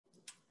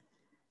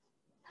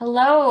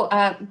Hello,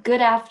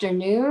 good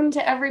afternoon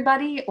to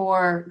everybody,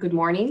 or good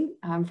morning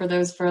for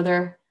those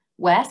further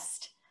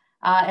west.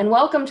 And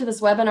welcome to this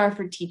webinar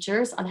for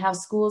teachers on how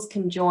schools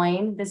can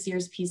join this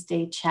year's Peace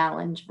Day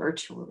Challenge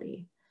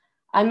virtually.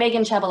 I'm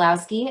Megan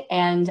Chabalowski,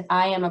 and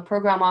I am a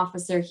program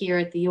officer here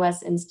at the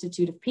U.S.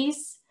 Institute of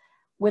Peace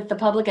with the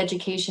public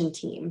education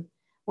team,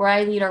 where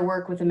I lead our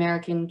work with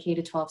American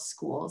K-12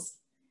 schools.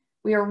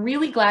 We are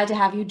really glad to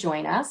have you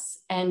join us,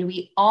 and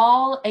we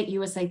all at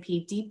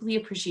USIP deeply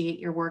appreciate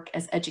your work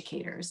as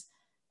educators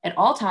at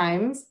all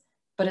times,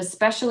 but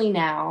especially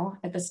now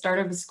at the start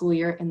of the school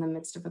year in the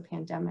midst of a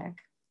pandemic.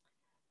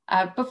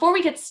 Before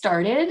we get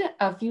started,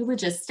 a few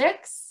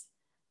logistics.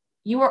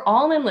 You are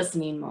all in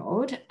listening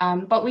mode,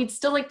 but we'd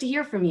still like to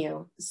hear from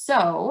you.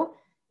 So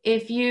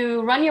if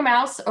you run your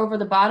mouse over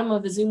the bottom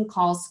of the Zoom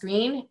call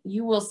screen,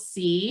 you will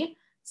see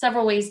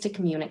several ways to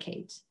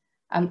communicate.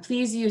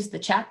 Please use the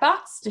chat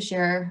box to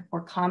share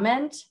or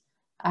comment.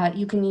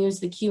 You can use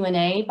the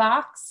Q&A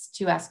box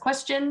to ask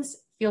questions.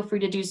 Feel free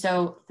to do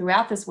so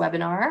throughout this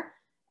webinar,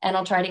 and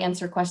I'll try to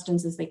answer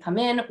questions as they come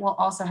in. We'll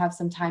also have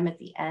some time at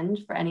the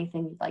end for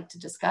anything you'd like to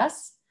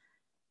discuss.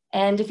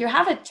 And if you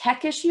have a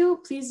tech issue,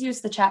 please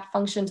use the chat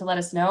function to let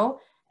us know,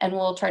 and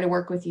we'll try to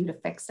work with you to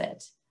fix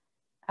it.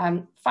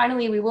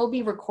 Finally, we will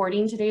be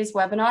recording today's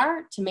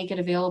webinar to make it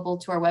available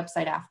to our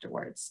website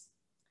afterwards.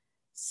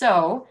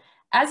 So,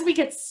 as we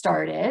get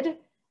started,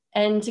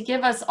 and to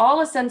give us all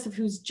a sense of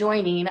who's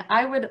joining,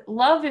 I would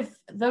love if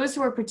those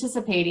who are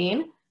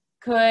participating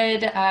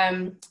could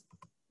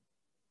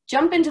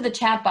jump into the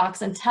chat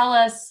box and tell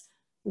us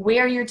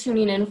where you're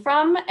tuning in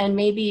from and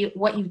maybe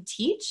what you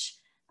teach.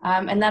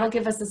 And that'll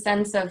give us a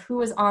sense of who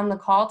is on the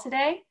call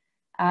today.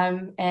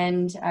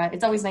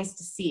 It's always nice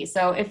to see.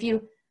 So if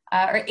you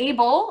are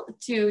able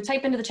to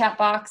type into the chat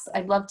box,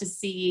 I'd love to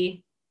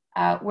see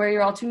where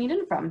you're all tuning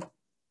in from.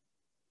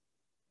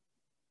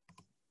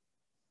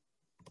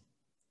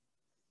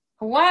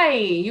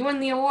 Hawaii, you won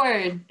the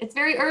award. It's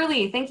very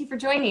early. Thank you for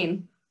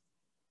joining.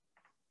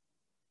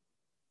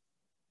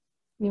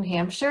 New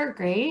Hampshire,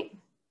 great.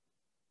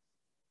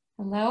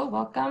 Hello,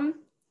 welcome.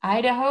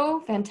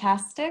 Idaho,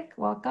 fantastic,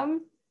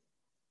 welcome.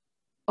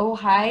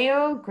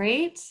 Ohio,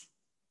 great.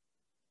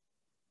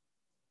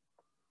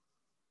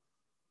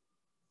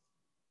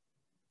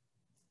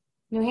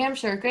 New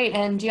Hampshire, great.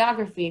 And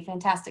geography,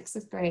 fantastic,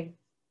 6th grade.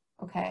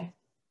 Okay.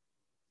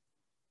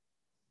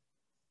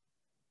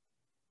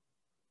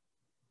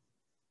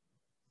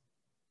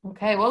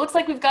 Okay, well, it looks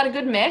like we've got a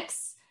good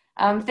mix.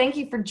 Thank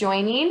you for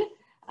joining.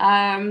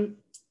 For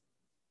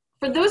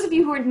those of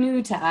you who are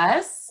new to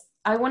us,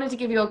 I wanted to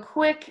give you a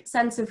quick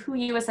sense of who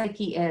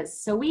USIP is.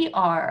 So we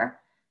are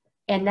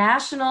a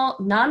national,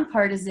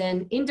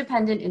 nonpartisan,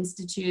 independent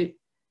institute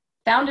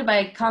founded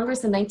by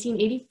Congress in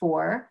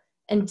 1984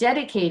 and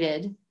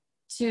dedicated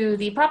to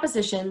the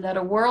proposition that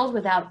a world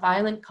without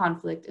violent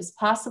conflict is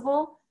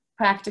possible,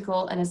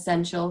 practical, and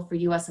essential for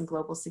US and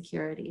global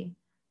security.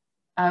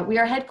 We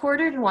are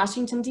headquartered in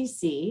Washington,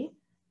 D.C.,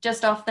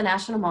 just off the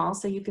National Mall.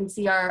 So you can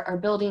see our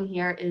building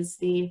here is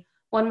the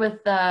one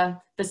with the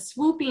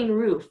swooping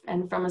roof.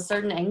 And from a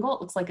certain angle,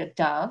 it looks like a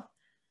dove.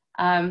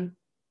 But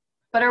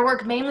our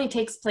work mainly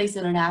takes place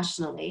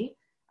internationally,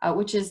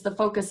 which is the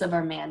focus of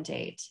our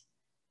mandate.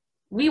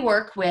 We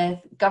work with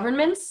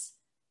governments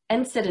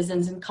and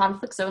citizens in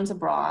conflict zones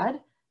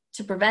abroad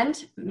to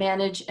prevent,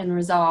 manage, and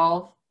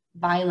resolve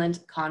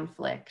violent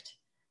conflict.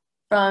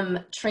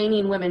 From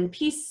training women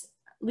peace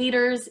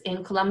leaders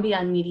in Colombia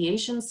on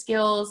mediation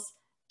skills,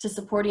 to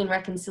supporting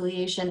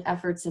reconciliation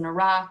efforts in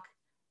Iraq,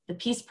 the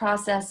peace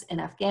process in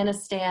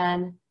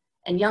Afghanistan,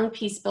 and young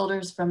peace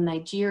builders from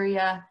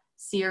Nigeria,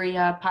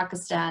 Syria,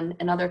 Pakistan,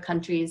 and other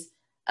countries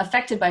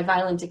affected by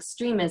violent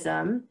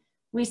extremism,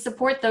 we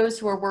support those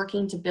who are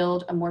working to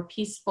build a more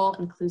peaceful,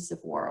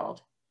 inclusive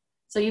world.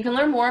 So you can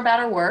learn more about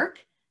our work,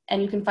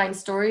 and you can find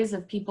stories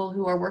of people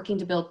who are working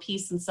to build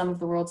peace in some of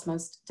the world's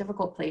most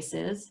difficult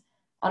places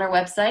on our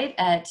website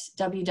at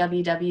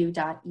www.usip.org.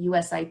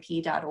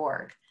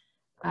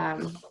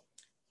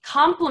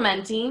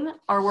 Complementing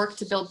our work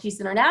to build peace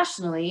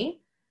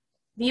internationally,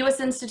 the U.S.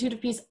 Institute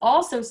of Peace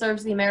also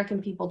serves the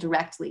American people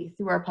directly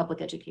through our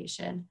public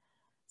education.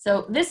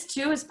 So this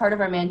too is part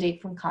of our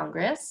mandate from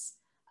Congress.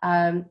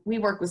 We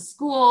work with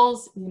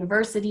schools,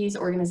 universities,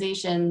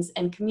 organizations,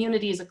 and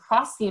communities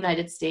across the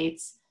United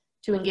States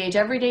to engage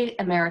everyday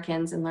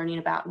Americans in learning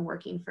about and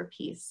working for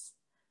peace.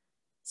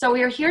 So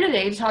we are here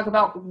today to talk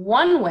about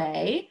one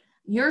way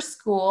your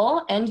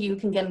school and you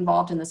can get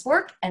involved in this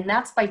work, and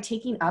that's by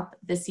taking up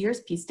this year's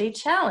Peace Day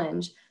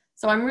Challenge.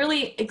 So I'm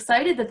really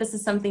excited that this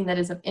is something that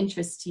is of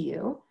interest to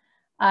you.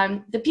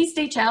 The Peace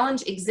Day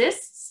Challenge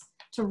exists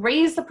to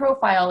raise the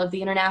profile of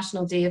the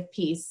International Day of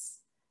Peace,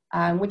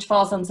 which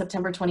falls on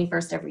September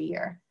 21st every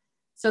year.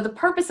 So the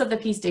purpose of the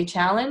Peace Day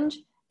Challenge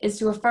is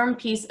to affirm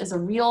peace as a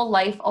real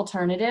life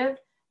alternative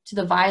to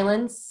the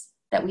violence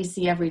that we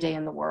see every day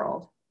in the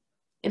world.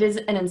 It is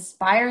an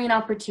inspiring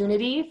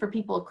opportunity for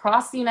people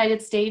across the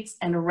United States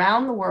and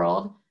around the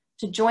world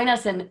to join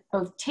us in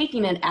both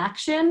taking an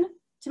action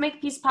to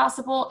make peace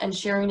possible and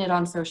sharing it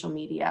on social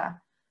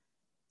media.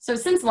 So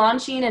since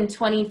launching in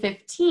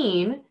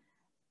 2015,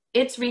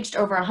 it's reached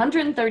over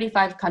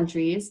 135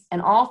 countries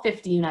and all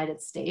 50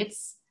 United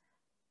States,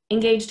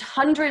 engaged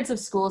hundreds of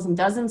schools and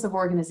dozens of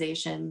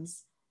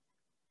organizations,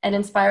 and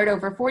inspired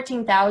over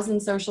 14,000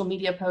 social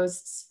media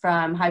posts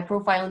from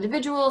high-profile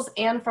individuals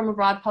and from a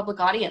broad public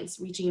audience,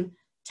 reaching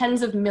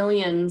tens of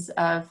millions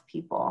of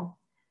people.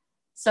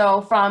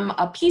 So from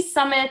a peace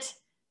summit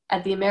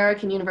at the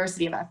American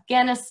University of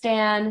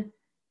Afghanistan,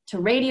 to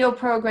radio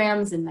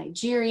programs in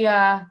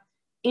Nigeria,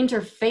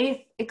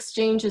 interfaith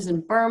exchanges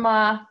in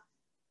Burma,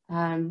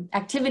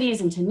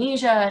 activities in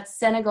Tunisia,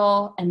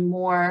 Senegal, and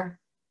more,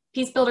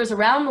 peace builders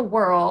around the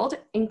world,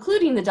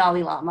 including the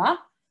Dalai Lama,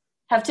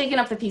 have taken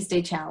up the Peace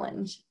Day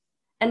Challenge.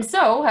 And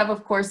so have,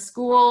 of course,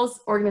 schools,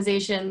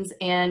 organizations,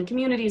 and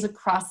communities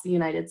across the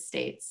United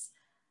States.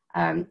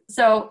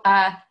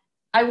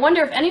 I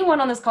wonder if anyone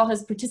on this call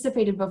has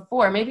participated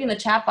before, maybe in the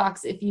chat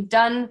box, if you've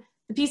done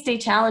the Peace Day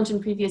Challenge in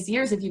previous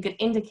years, if you could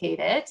indicate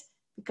it,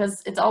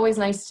 because it's always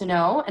nice to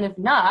know. And if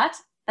not,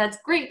 that's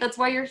great, that's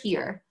why you're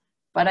here.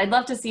 But I'd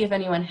love to see if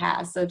anyone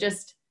has. So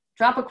just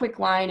drop a quick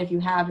line if you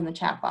have in the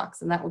chat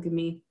box, and that will give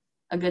me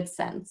a good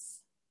sense.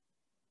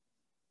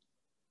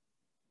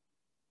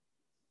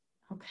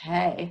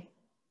 Okay,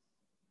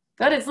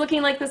 good, it's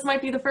looking like this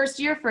might be the first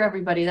year for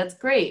everybody. That's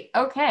great.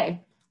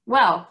 Okay,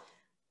 well,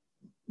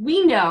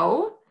 we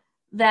know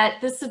that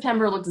this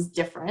September looks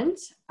different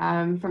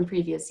from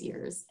previous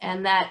years,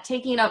 and that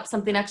taking up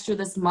something extra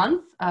this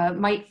month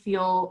might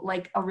feel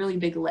like a really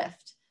big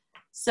lift.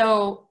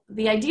 So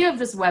the idea of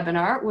this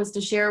webinar was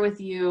to share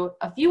with you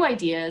a few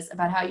ideas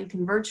about how you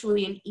can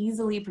virtually and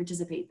easily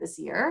participate this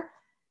year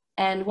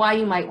and why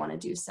you might want to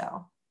do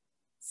so.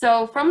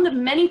 So from the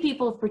many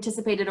people who've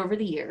participated over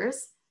the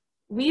years,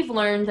 we've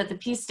learned that the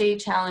Peace Day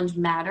Challenge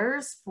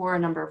matters for a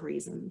number of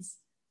reasons.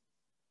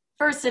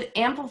 First, it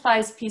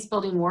amplifies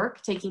peace-building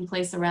work taking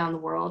place around the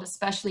world,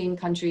 especially in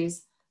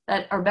countries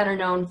that are better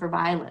known for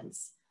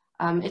violence.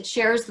 It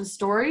shares the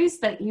stories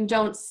that you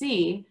don't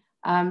see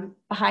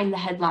behind the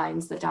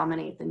headlines that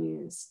dominate the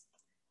news.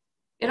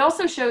 It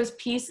also shows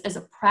peace as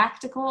a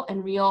practical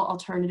and real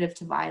alternative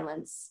to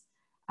violence.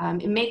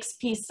 It makes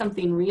peace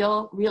something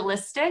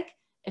realistic.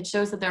 It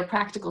shows that there are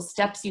practical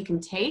steps you can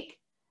take,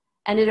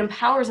 and it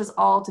empowers us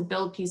all to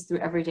build peace through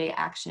everyday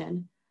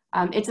action.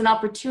 It's an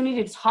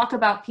opportunity to talk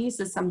about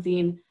peace as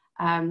something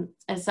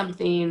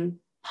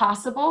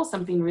possible,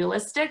 something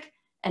realistic,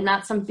 and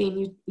not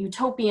something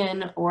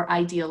utopian or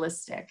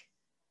idealistic.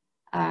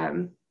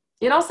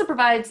 It also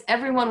provides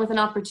everyone with an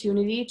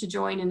opportunity to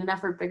join in an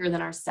effort bigger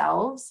than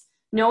ourselves,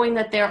 knowing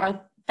that there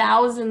are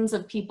thousands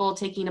of people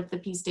taking up the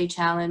Peace Day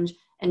Challenge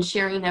and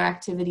sharing their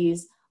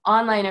activities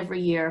online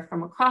every year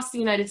from across the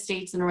United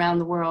States and around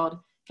the world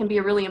can be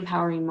a really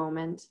empowering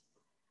moment.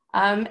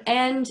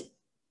 And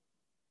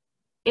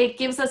it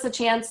gives us a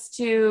chance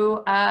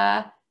to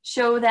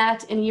show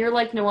that in a year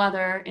like no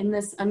other, in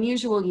this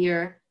unusual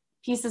year,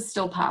 peace is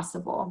still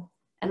possible.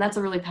 And that's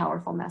a really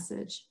powerful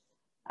message.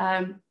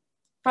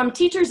 From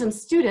teachers and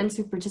students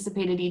who've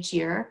participated each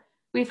year,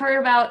 we've heard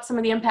about some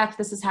of the impact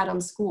this has had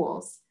on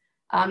schools.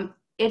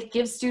 It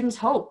gives students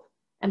hope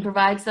and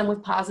provides them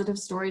with positive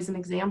stories and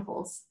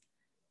examples.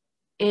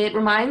 It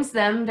reminds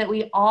them that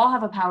we all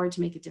have a power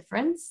to make a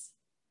difference.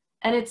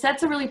 And it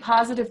sets a really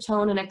positive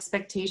tone and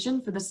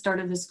expectation for the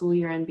start of the school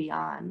year and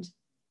beyond.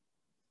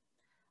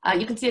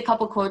 You can see a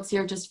couple quotes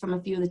here just from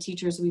a few of the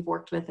teachers we've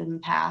worked with in the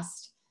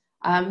past,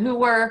 who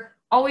were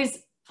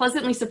always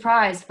pleasantly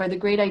surprised by the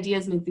great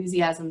ideas and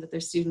enthusiasm that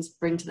their students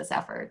bring to this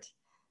effort.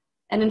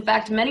 And in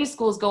fact, many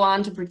schools go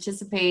on to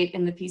participate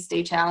in the Peace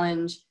Day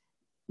Challenge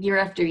year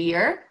after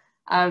year.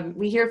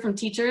 We hear from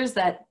teachers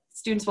that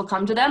students will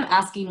come to them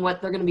asking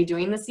what they're going to be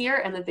doing this year,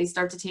 and that they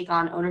start to take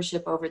on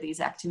ownership over these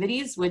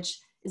activities, which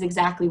is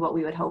exactly what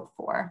we would hope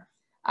for.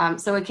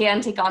 So it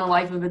can take on a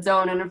life of its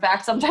own. And in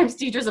fact, sometimes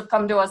teachers have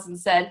come to us and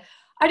said,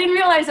 I didn't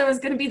realize I was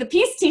going to be the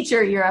peace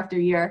teacher year after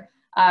year.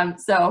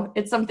 So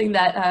it's something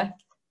that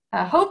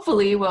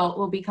hopefully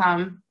will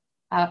become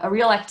a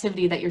real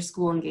activity that your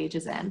school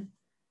engages in.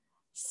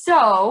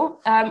 So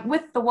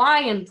with the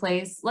why in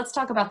place, let's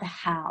talk about the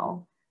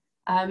how.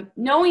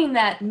 Knowing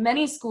that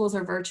many schools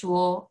are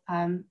virtual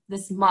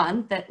this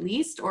month at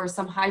least, or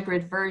some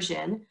hybrid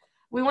version,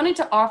 we wanted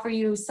to offer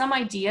you some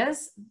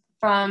ideas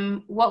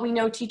from what we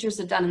know teachers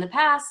have done in the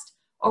past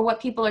or what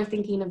people are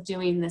thinking of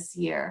doing this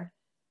year.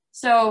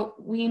 So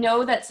we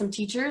know that some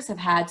teachers have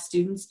had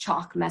students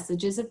chalk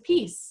messages of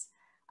peace,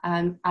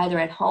 either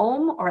at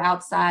home or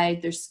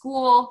outside their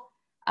school,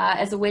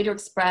 as a way to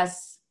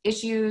express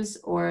issues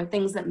or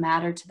things that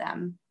matter to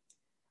them.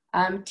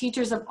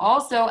 Teachers have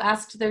also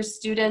asked their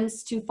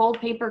students to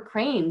fold paper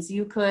cranes.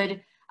 You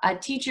could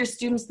teach your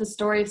students the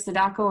story of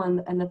Sadako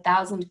and the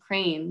 1,000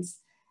 cranes,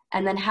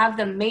 and then have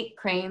them make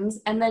cranes,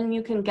 and then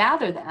you can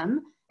gather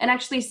them and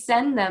actually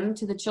send them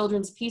to the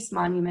Children's Peace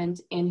Monument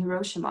in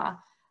Hiroshima.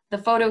 The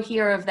photo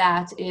here of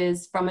that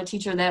is from a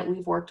teacher that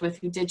we've worked with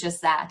who did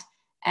just that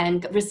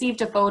and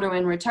received a photo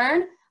in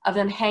return of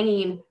them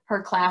hanging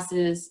her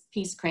class's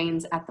peace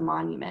cranes at the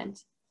monument.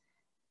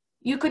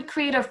 You could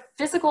create a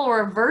physical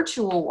or a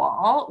virtual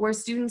wall where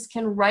students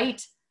can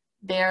write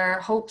their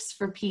hopes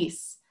for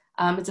peace.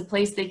 It's a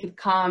place they could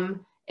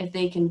come if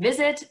they can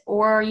visit,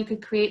 or you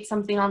could create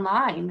something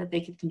online that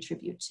they could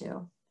contribute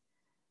to.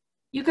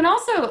 You can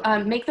also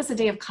make this a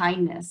day of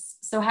kindness.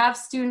 So have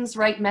students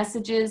write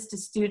messages to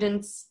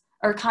students,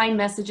 or kind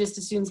messages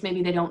to students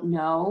maybe they don't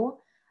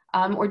know,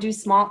 or do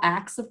small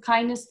acts of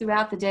kindness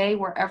throughout the day,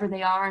 wherever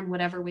they are in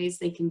whatever ways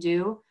they can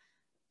do.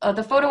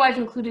 The photo I've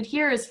included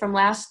here is from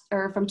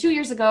from 2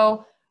 years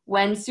ago,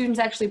 when students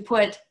actually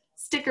put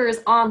stickers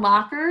on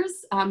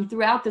lockers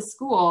throughout the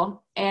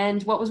school.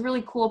 And what was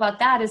really cool about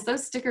that is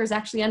those stickers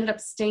actually ended up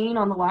staying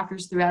on the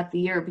lockers throughout the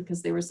year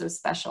because they were so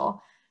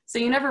special. So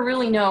you never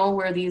really know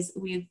where these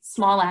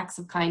small acts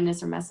of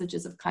kindness or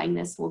messages of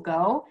kindness will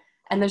go.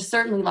 And there's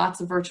certainly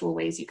lots of virtual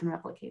ways you can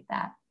replicate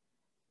that.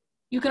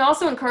 You can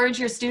also encourage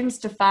your students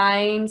to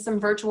find some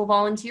virtual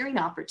volunteering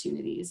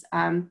opportunities.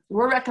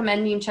 We're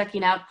recommending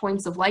checking out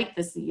Points of Light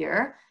this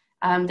year.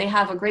 They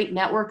have a great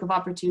network of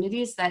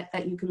opportunities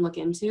that you can look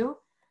into.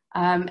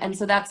 And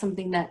so that's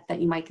something that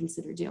you might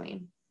consider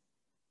doing.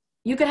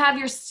 You could have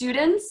your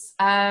students,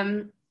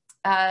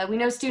 we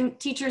know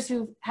teachers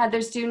who've had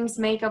their students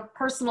make a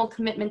personal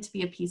commitment to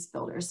be a peace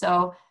builder.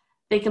 So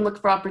they can look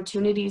for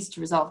opportunities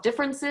to resolve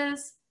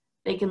differences.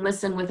 They can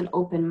listen with an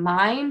open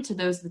mind to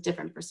those with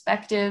different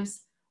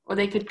perspectives, or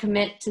they could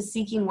commit to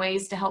seeking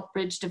ways to help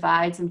bridge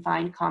divides and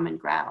find common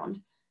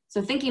ground.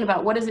 So thinking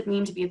about what does it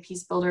mean to be a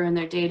peace builder in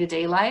their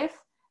day-to-day life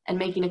and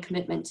making a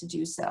commitment to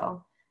do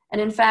so.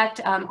 And in fact,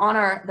 on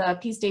the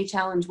Peace Day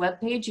Challenge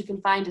webpage, you can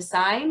find a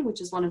sign,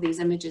 which is one of these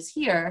images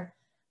here,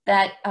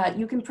 that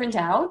you can print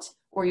out,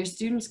 or your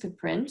students could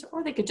print,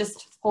 or they could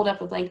just hold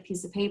up a blank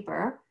piece of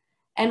paper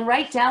and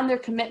write down their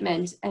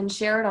commitment and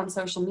share it on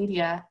social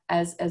media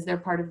as they're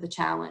part of the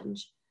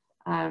challenge.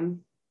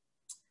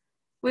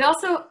 We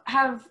also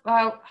have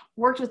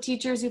worked with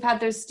teachers who've had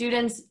their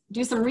students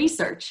do some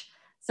research.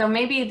 So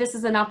maybe this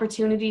is an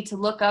opportunity to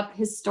look up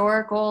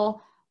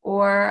historical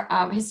or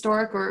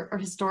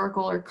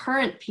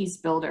current peace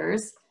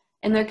builders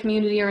in their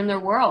community or in their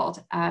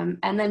world,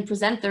 and then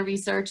present their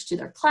research to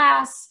their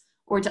class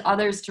or to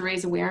others to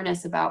raise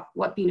awareness about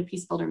what being a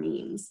peace builder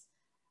means.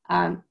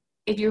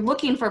 If you're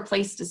looking for a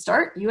place to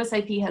start,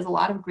 USIP has a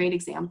lot of great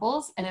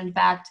examples. And in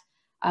fact,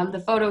 the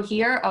photo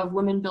here of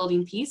Women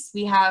Building Peace,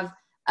 we have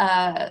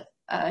a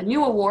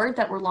new award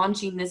that we're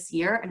launching this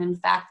year. And in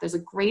fact, there's a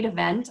great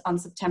event on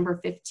September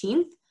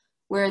 15th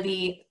where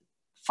the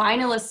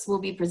finalists will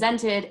be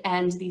presented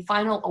and the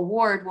final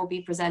award will be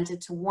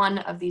presented to one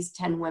of these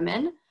 10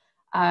 women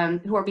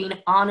who are being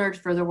honored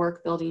for their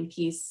work building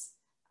peace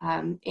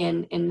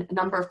in a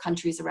number of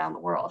countries around the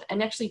world.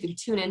 And actually you can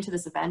tune into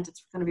this event.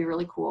 It's going to be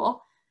really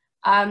cool.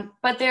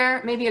 But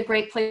there may be a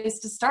great place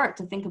to start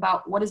to think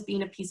about what does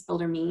being a peace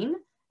builder mean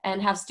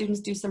and have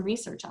students do some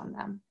research on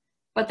them.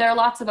 But there are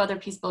lots of other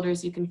peace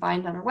builders you can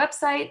find on our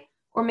website,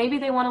 or maybe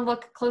they want to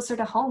look closer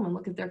to home and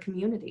look at their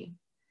community.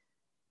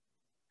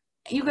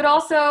 You could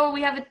also,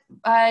 we have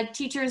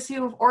teachers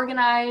who have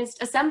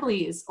organized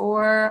assemblies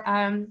or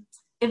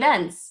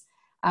events.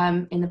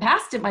 In the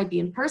past, it might be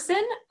in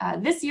person.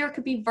 This year it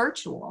could be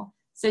virtual.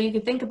 So you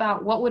could think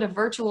about what would a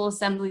virtual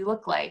assembly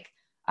look like?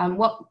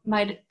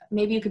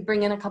 Maybe you could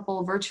bring in a couple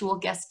of virtual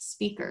guest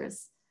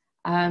speakers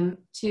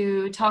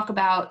to talk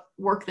about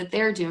work that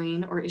they're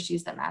doing or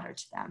issues that matter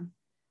to them.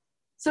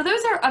 So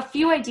those are a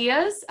few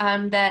ideas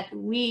that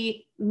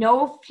we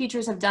know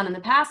teachers have done in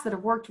the past that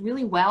have worked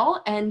really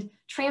well and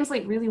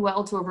translate really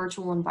well to a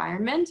virtual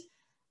environment.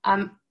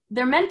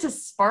 They're meant to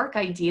spark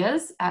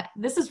ideas.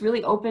 This is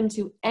really open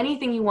to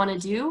anything you want to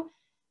do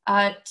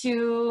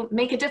to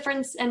make a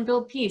difference and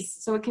build peace.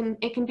 So it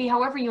can be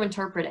however you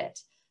interpret it.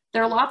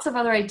 There are lots of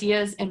other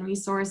ideas and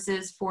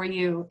resources for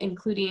you,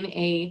 including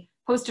a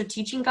poster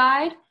teaching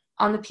guide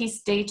on the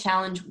Peace Day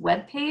Challenge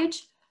webpage,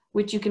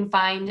 which you can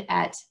find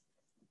at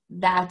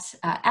that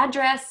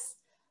address.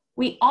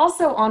 We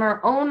also, on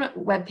our own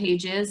web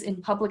pages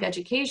in public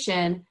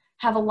education,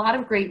 have a lot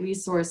of great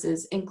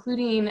resources,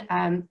 including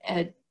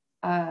a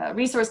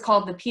resource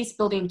called the Peace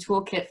Building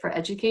Toolkit for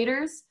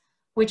Educators,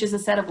 which is a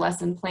set of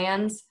lesson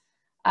plans.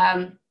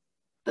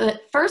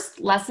 The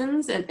first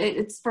lessons,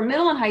 it's for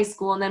middle and high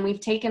school, and then we've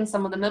taken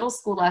some of the middle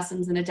school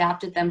lessons and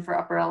adapted them for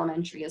upper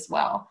elementary as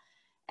well.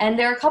 And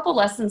there are a couple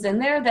lessons in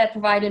there that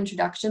provide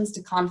introductions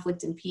to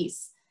conflict and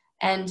peace.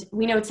 And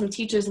we know some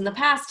teachers in the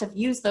past have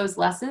used those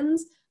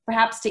lessons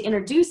perhaps to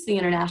introduce the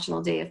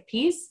International Day of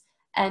Peace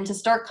and to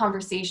start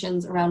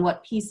conversations around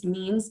what peace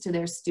means to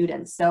their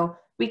students. So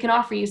we can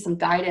offer you some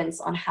guidance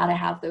on how to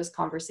have those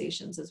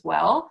conversations as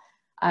well.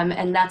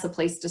 And that's a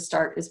place to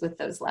start, is with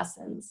those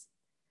lessons.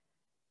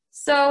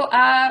 So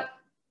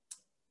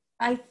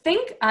I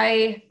think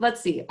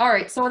let's see. All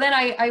right, so then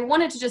I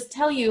wanted to just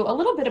tell you a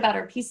little bit about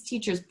our Peace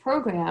Teachers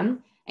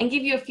program and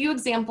give you a few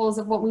examples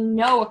of what we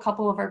know a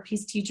couple of our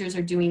Peace Teachers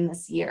are doing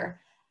this year.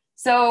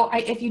 So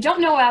if you don't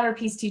know about our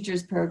Peace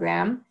Teachers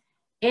program,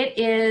 it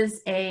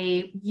is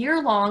a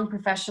year-long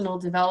professional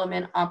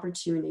development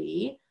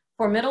opportunity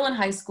for middle and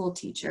high school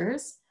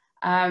teachers.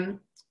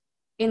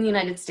 in the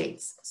United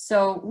States.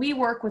 So we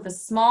work with a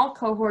small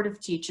cohort of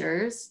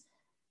teachers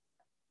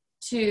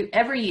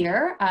every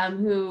year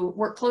who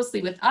work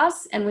closely with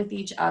us and with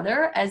each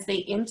other as they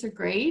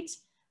integrate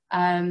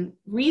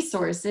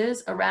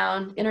resources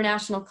around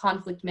international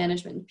conflict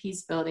management and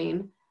peace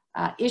building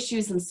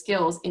issues and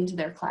skills into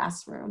their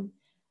classroom.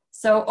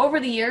 So over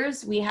the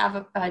years, we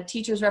have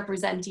teachers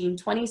representing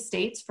 20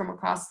 states from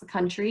across the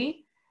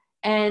country,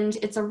 and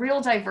it's a real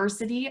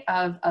diversity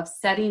of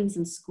settings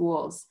and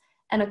schools.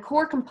 And a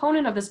core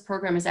component of this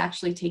program is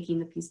actually taking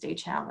the Peace Day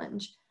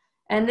Challenge.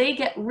 And they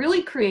get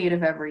really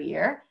creative every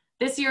year.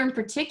 This year in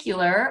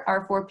particular,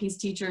 our 4 Peace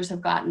teachers have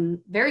gotten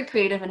very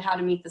creative in how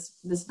to meet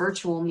this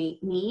virtual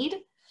need.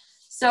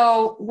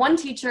 So one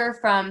teacher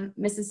from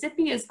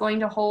Mississippi is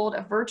going to hold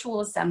a virtual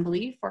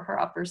assembly for her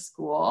upper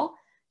school.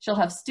 She'll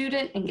have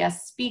student and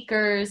guest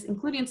speakers,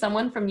 including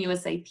someone from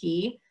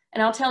USIP.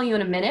 And I'll tell you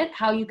in a minute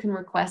how you can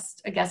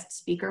request a guest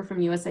speaker from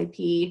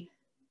USIP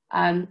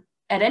at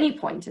any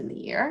point in the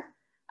year.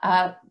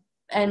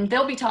 And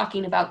they'll be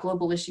talking about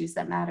global issues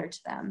that matter to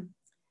them.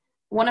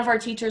 One of our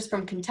teachers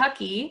from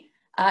Kentucky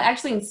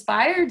actually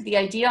inspired the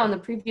idea on the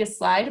previous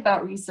slide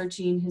about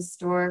researching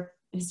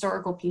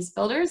historical peace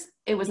builders.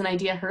 It was an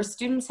idea her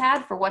students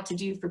had for what to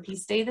do for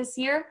Peace Day this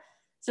year.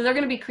 So they're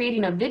going to be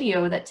creating a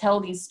video that tell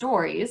these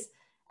stories.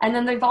 And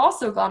then they've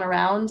also gone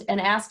around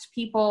and asked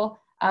people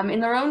in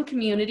their own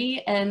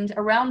community and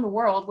around the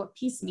world what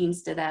peace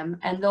means to them.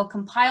 And they'll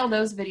compile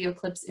those video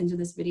clips into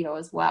this video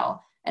as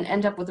well and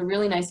end up with a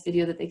really nice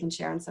video that they can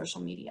share on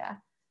social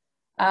media.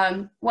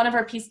 One of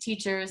our peace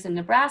teachers in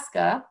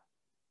Nebraska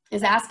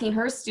is asking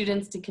her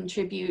students to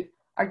contribute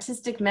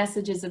artistic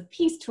messages of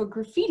peace to a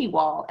graffiti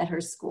wall at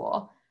her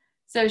school.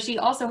 So she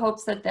also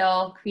hopes that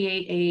they'll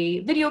create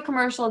a video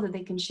commercial that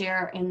they can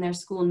share in their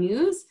school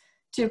news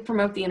to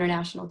promote the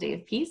International Day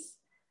of Peace.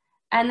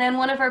 And then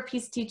one of our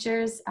peace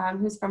teachers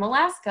who's from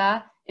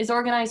Alaska is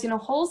organizing a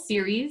whole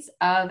series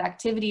of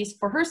activities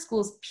for her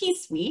school's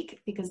Peace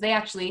Week, because they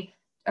actually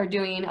are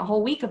doing a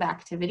whole week of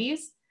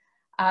activities,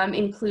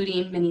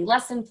 including mini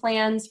lesson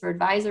plans for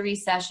advisory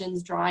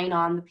sessions, drawing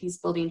on the Peace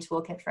Building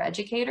Toolkit for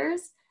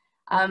Educators,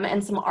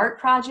 and some art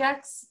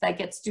projects that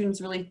get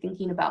students really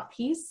thinking about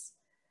peace.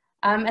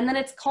 And then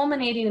it's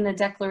culminating in a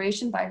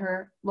declaration by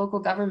her local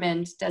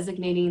government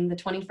designating the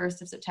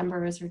 21st of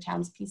September as her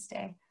town's Peace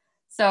Day.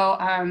 So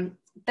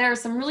there are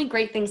some really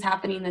great things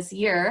happening this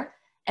year,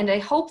 and I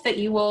hope that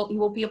you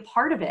will be a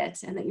part of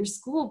it and that your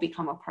school will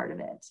become a part of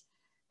it.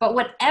 But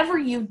whatever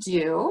you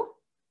do,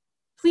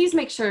 please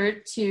make sure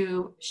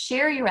to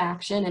share your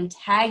action and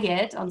tag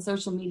it on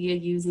social media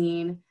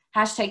using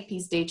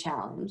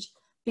 #PeaceDayChallenge,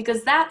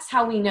 because that's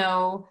how we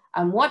know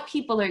what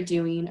people are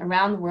doing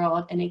around the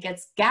world, and it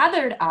gets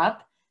gathered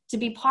up to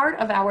be part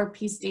of our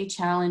Peace Day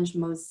Challenge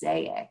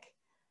mosaic.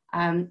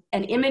 An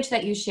image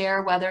that you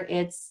share, whether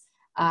it's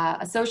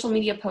a social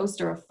media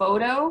post or a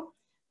photo,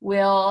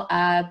 will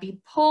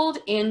be pulled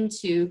in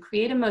to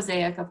create a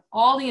mosaic of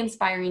all the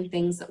inspiring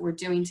things that we're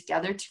doing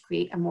together to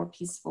create a more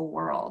peaceful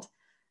world.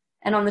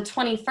 And on the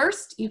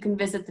 21st, you can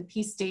visit the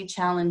Peace Day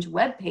Challenge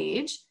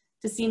webpage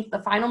to see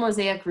the final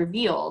mosaic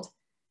revealed.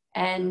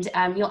 And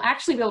you'll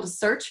actually be able to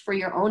search for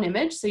your own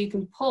image, so you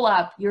can pull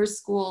up your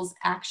school's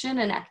action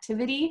and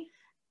activity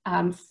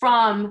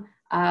from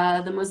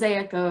the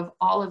mosaic of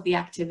all of the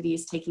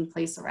activities taking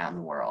place around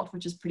the world,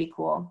 which is pretty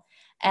cool.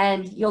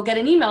 And you'll get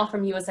an email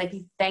from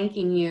USIP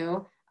thanking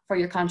you for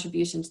your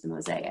contribution to the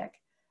mosaic.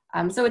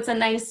 So it's a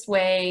nice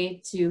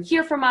way to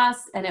hear from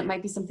us, and it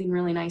might be something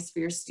really nice for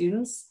your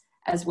students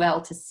as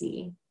well to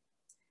see.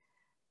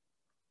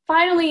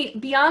 Finally,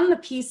 beyond the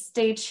Peace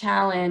Day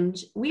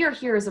Challenge, we are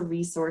here as a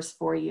resource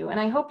for you, and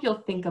I hope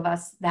you'll think of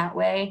us that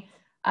way.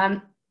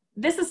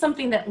 This is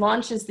something that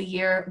launches the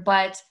year,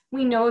 but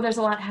we know there's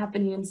a lot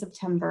happening in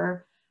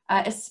September,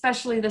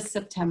 especially this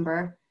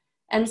September.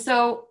 And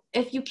so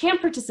if you can't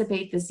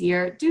participate this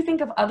year, do think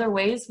of other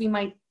ways we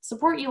might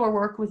support you or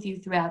work with you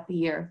throughout the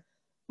year.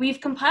 We've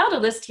compiled a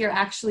list here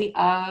actually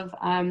of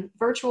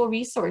virtual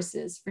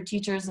resources for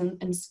teachers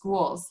and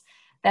schools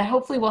that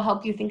hopefully will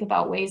help you think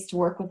about ways to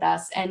work with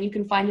us, and you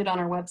can find it on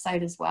our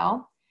website as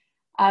well.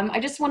 I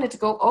just wanted to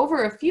go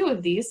over a few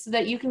of these so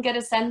that you can get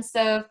a sense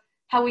of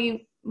how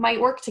we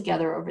might work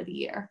together over the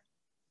year.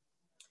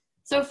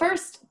 So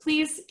first,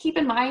 please keep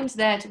in mind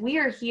that we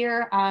are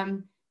here,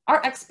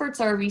 our experts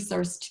are a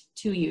resource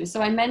to you.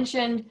 So I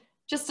mentioned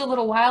just a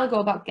little while ago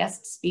about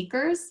guest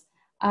speakers.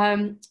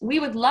 We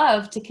would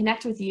love to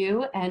connect with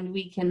you, and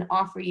we can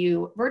offer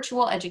you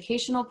virtual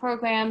educational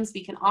programs.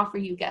 We can offer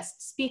you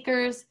guest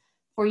speakers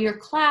for your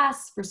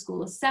class, for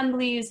school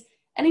assemblies,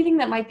 anything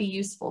that might be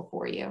useful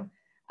for you.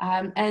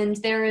 And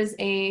there is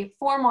a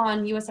form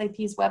on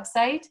USIP's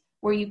website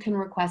where you can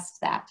request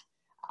that.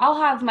 I'll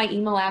have my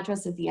email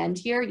address at the end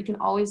here. You can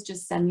always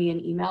just send me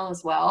an email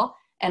as well,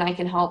 and I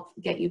can help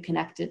get you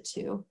connected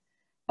too.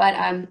 But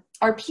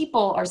our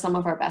people are some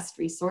of our best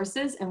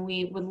resources, and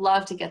we would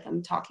love to get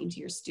them talking to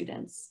your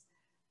students.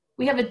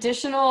 We have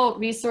additional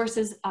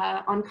resources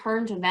on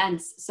current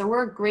events. So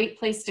we're a great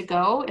place to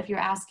go if you're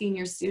asking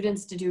your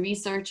students to do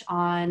research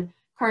on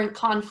current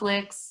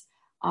conflicts,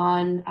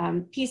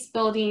 on peace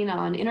building,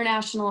 on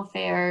international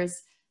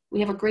affairs. We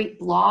have a great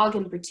blog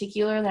in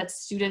particular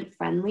that's student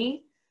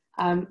friendly.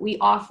 We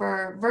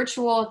offer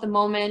virtual at the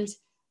moment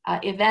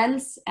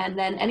events, and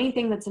then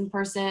anything that's in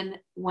person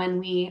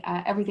when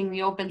everything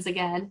reopens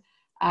again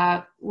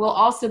will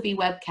also be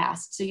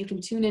webcast. So you can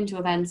tune into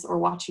events or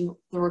watching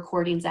the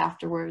recordings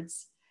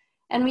afterwards.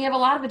 And we have a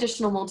lot of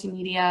additional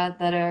multimedia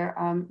that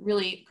are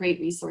really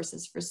great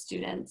resources for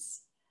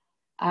students.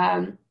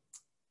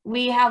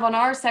 We have on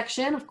our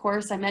section, of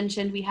course, I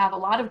mentioned, we have a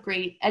lot of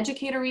great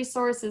educator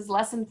resources,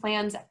 lesson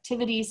plans,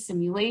 activities,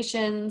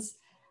 simulations,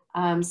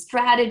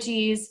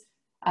 strategies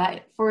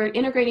for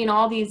integrating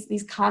all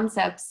these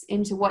concepts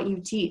into what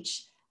you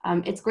teach.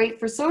 It's great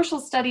for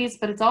social studies,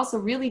 but it's also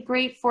really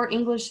great for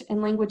English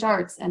and language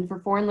arts and for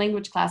foreign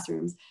language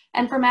classrooms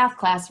and for math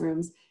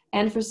classrooms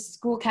and for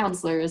school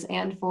counselors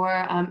and for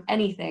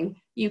anything.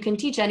 You can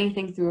teach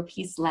anything through a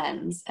peace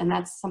lens, and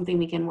that's something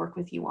we can work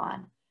with you on.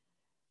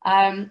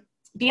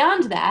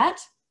 Beyond that,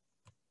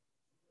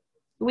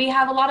 we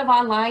have a lot of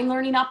online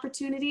learning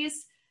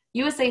opportunities.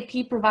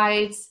 USIP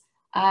provides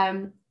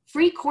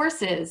free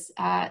courses.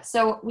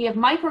 So we have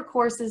micro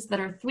courses that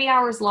are 3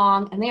 hours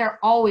long, and they are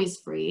always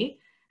free,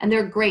 and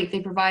they're great.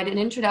 They provide an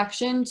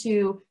introduction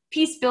to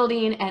peace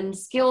building and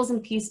skills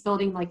in peace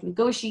building like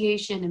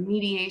negotiation and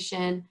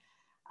mediation.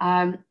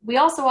 We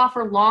also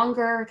offer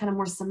longer, kind of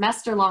more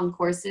semester-long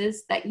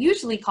courses that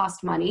usually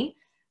cost money,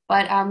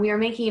 but we are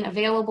making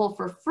available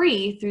for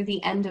free through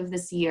the end of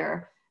this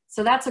year.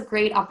 So that's a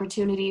great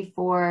opportunity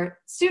for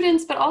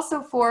students, but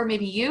also for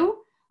maybe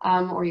you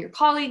or your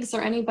colleagues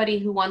or anybody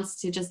who wants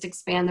to just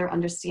expand their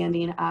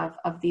understanding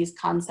of these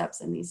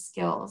concepts and these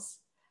skills.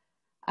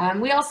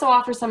 We also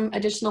offer some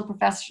additional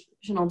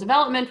professional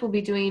development. We'll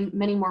be doing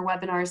many more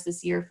webinars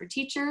this year for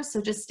teachers,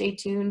 so just stay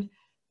tuned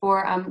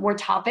for more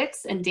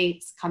topics and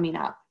dates coming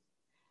up.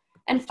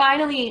 And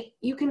finally,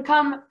 you can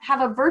come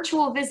have a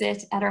virtual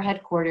visit at our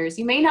headquarters.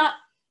 You may not,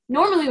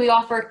 normally we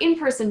offer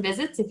in-person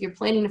visits if you're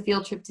planning a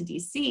field trip to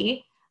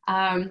DC.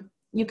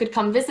 You could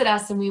come visit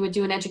us and we would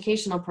do an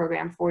educational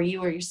program for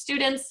you or your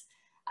students.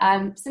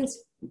 Since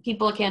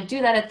people can't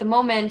do that at the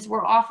moment,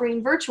 we're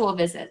offering virtual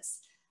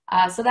visits.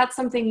 So that's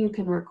something you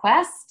can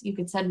request. You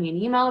could send me an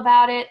email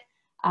about it.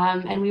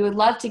 And we would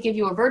love to give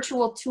you a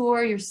virtual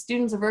tour, your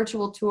students a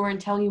virtual tour,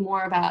 and tell you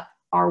more about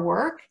our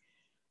work.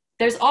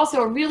 There's also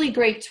a really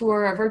great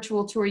tour, a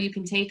virtual tour you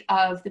can take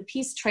of the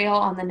Peace Trail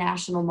on the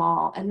National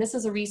Mall. And this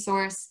is a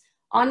resource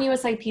on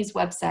USIP's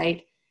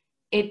website.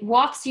 It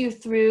walks you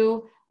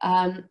through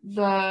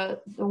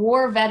the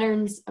war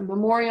veterans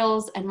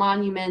memorials and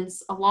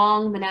monuments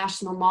along the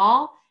National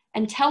Mall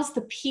and tells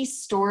the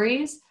peace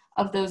stories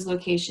of those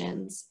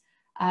locations.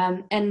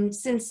 And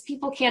since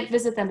people can't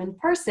visit them in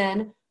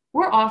person,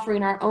 we're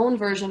offering our own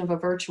version of a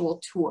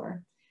virtual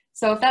tour.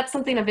 So if that's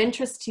something of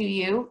interest to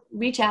you,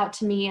 reach out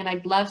to me and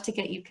I'd love to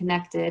get you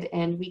connected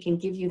and we can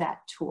give you that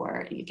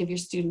tour, you give your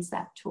students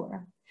that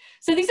tour.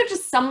 So these are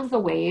just some of the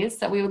ways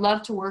that we would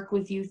love to work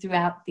with you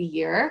throughout the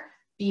year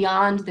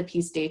beyond the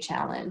Peace Day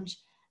Challenge.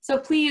 So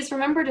please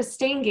remember to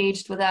stay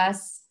engaged with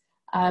us,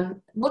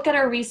 look at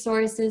our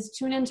resources,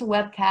 tune into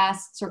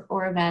webcasts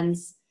or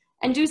events,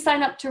 and do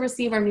sign up to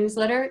receive our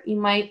newsletter. You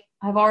might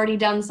have already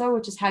done so,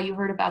 which is how you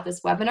heard about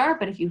this webinar,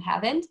 but if you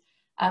haven't,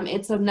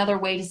 it's another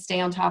way to stay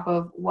on top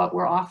of what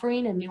we're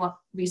offering and new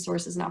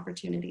resources and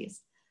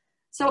opportunities.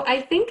 So I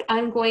think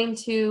I'm going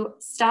to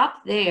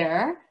stop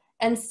there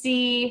and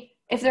see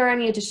if there are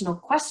any additional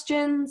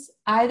questions,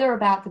 either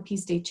about the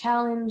Peace Day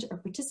Challenge or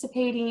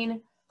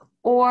participating,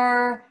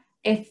 or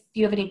if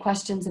you have any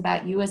questions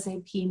about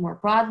USIP more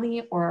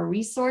broadly or our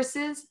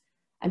resources.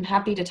 I'm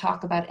happy to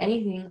talk about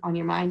anything on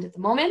your mind at the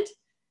moment.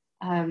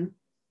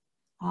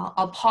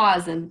 I'll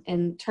pause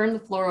and turn the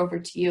floor over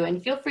to you,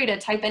 and feel free to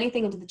type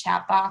anything into the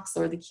chat box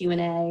or the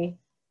Q&A,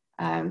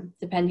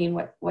 depending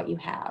what you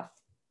have.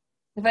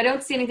 If I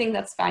don't see anything,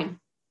 that's fine.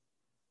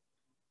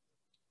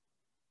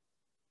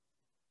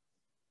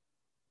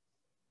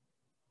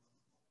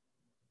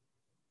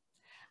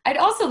 I'd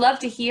also love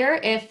to hear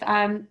if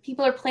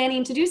people are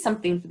planning to do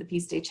something for the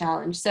Peace Day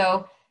Challenge.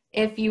 So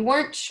if you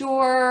weren't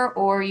sure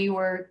or you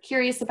were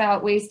curious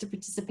about ways to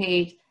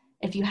participate,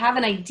 if you have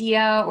an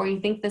idea or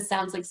you think this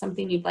sounds like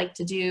something you'd like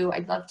to do,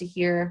 I'd love to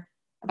hear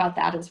about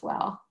that as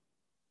well.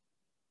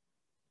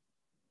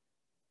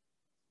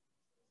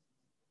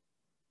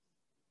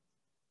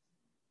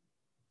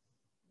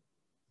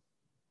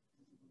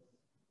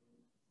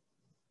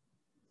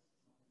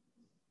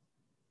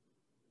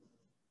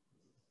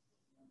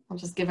 I'll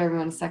just give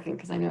everyone a second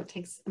because I know it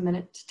takes a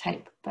minute to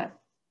type, but.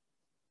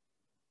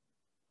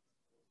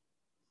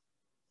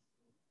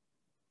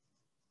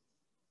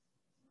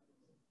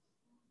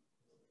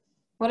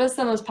 What are some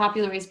of the most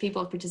popular ways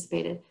people have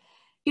participated?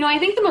 You know, I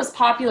think the most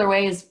popular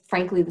way is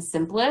frankly the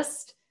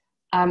simplest.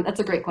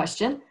 That's a great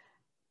question,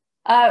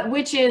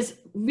 which is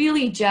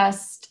really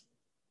just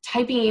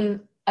typing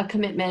a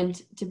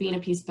commitment to being a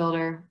peace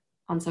builder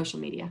on social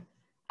media.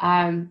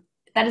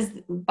 That is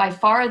by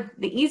far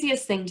the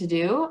easiest thing to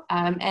do,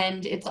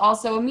 and it's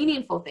also a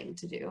meaningful thing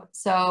to do.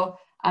 So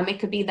It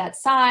could be that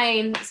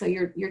sign. So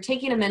you're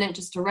taking a minute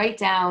just to write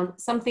down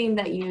something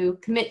that you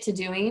commit to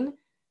doing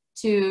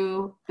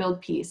to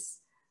build peace.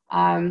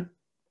 A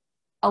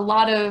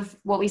lot of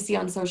what we see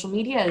on social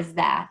media is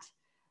that.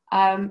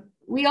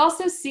 We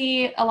also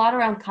see a lot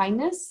around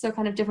kindness, so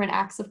kind of different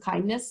acts of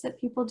kindness that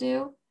people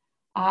do.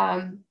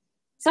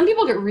 Some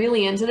people get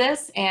really into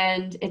this,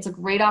 and it's a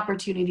great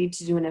opportunity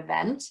to do an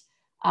event.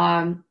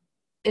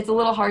 It's a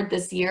little hard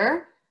this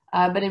year,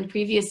 but in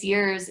previous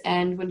years,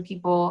 and when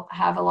people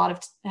have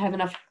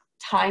enough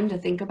time to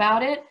think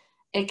about it,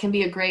 it can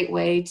be a great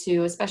way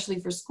to, especially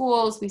for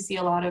schools, we see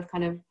a lot of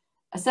kind of,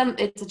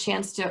 it's a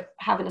chance to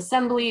have an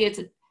assembly,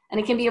 and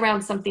it can be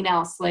around something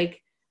else, like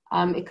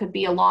it could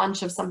be a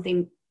launch of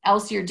something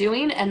else you're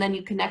doing, and then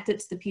you connect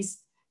it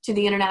to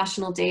the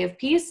International Day of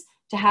Peace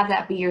to have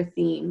that be your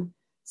theme.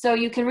 So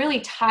you can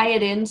really tie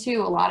it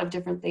into a lot of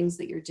different things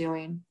that you're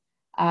doing,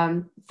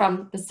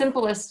 from the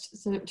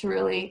simplest to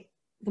really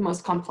the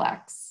most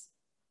complex.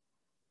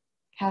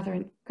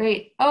 Catherine,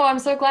 great. Oh, I'm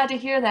so glad to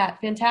hear that.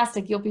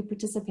 Fantastic. You'll be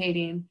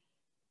participating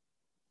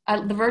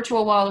at the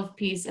virtual wall of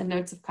peace and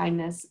notes of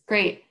kindness.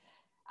 Great.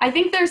 I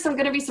think there's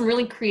going to be some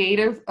really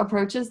creative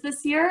approaches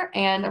this year,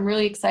 and I'm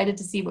really excited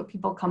to see what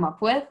people come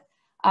up with.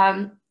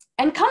 And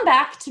come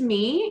back to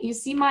me. You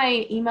see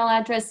my email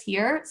address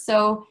here.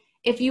 So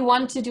if you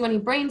want to do any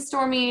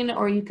brainstorming,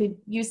 or you could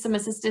use some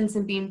assistance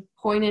in being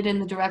pointed in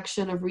the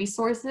direction of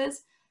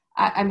resources,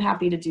 I'm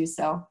happy to do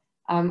so.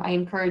 I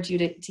encourage you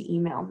to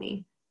email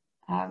me.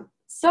 Unless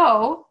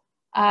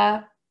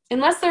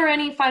there are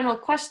any final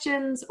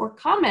questions or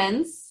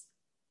comments,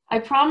 I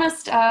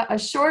promised a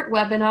short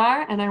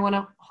webinar, and I want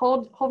to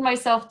hold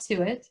myself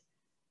to it.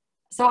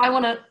 So I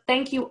want to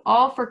thank you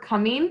all for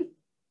coming.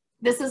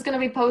 This is going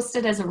to be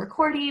posted as a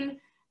recording,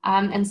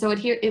 and so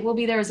it will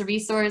be there as a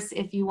resource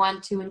if you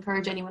want to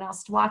encourage anyone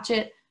else to watch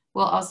it.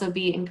 We'll also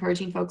be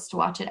encouraging folks to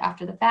watch it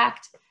after the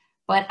fact.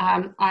 But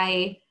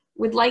I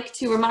would like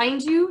to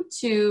remind you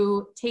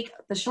to take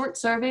the short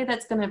survey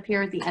that's going to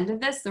appear at the end of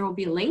this. There will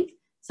be a link.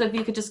 So if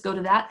you could just go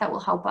to that, that will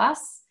help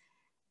us.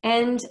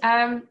 And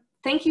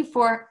thank you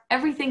for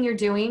everything you're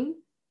doing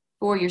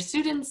for your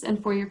students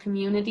and for your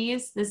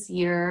communities this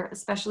year,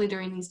 especially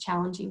during these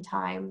challenging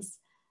times.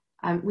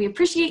 We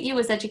appreciate you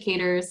as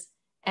educators,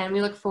 and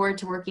we look forward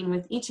to working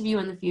with each of you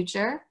in the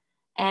future.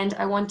 And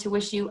I want to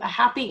wish you a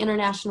happy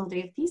International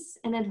Day of Peace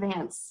in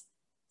advance.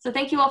 So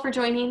thank you all for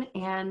joining,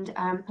 and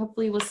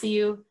hopefully we'll see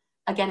you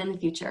again in the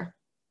future.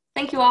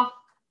 Thank you all.